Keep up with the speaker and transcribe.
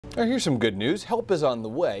Now, here's some good news. Help is on the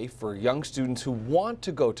way for young students who want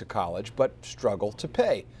to go to college but struggle to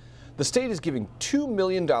pay. The state is giving $2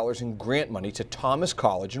 million in grant money to Thomas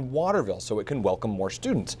College in Waterville so it can welcome more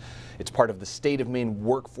students. It's part of the State of Maine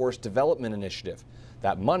Workforce Development Initiative.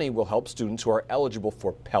 That money will help students who are eligible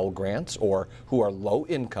for Pell grants or who are low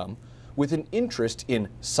income with an interest in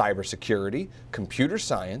cybersecurity, computer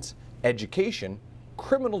science, education,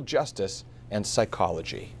 criminal justice, and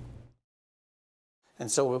psychology.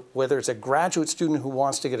 And so whether it's a graduate student who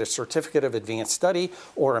wants to get a certificate of advanced study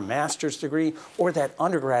or a master's degree, or that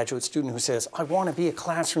undergraduate student who says, I want to be a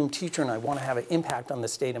classroom teacher and I want to have an impact on the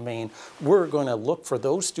state of Maine, we're going to look for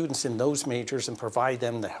those students in those majors and provide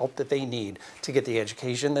them the help that they need to get the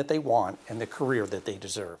education that they want and the career that they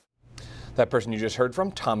deserve. That person you just heard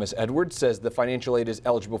from, Thomas Edwards, says the financial aid is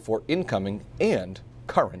eligible for incoming and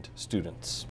current students.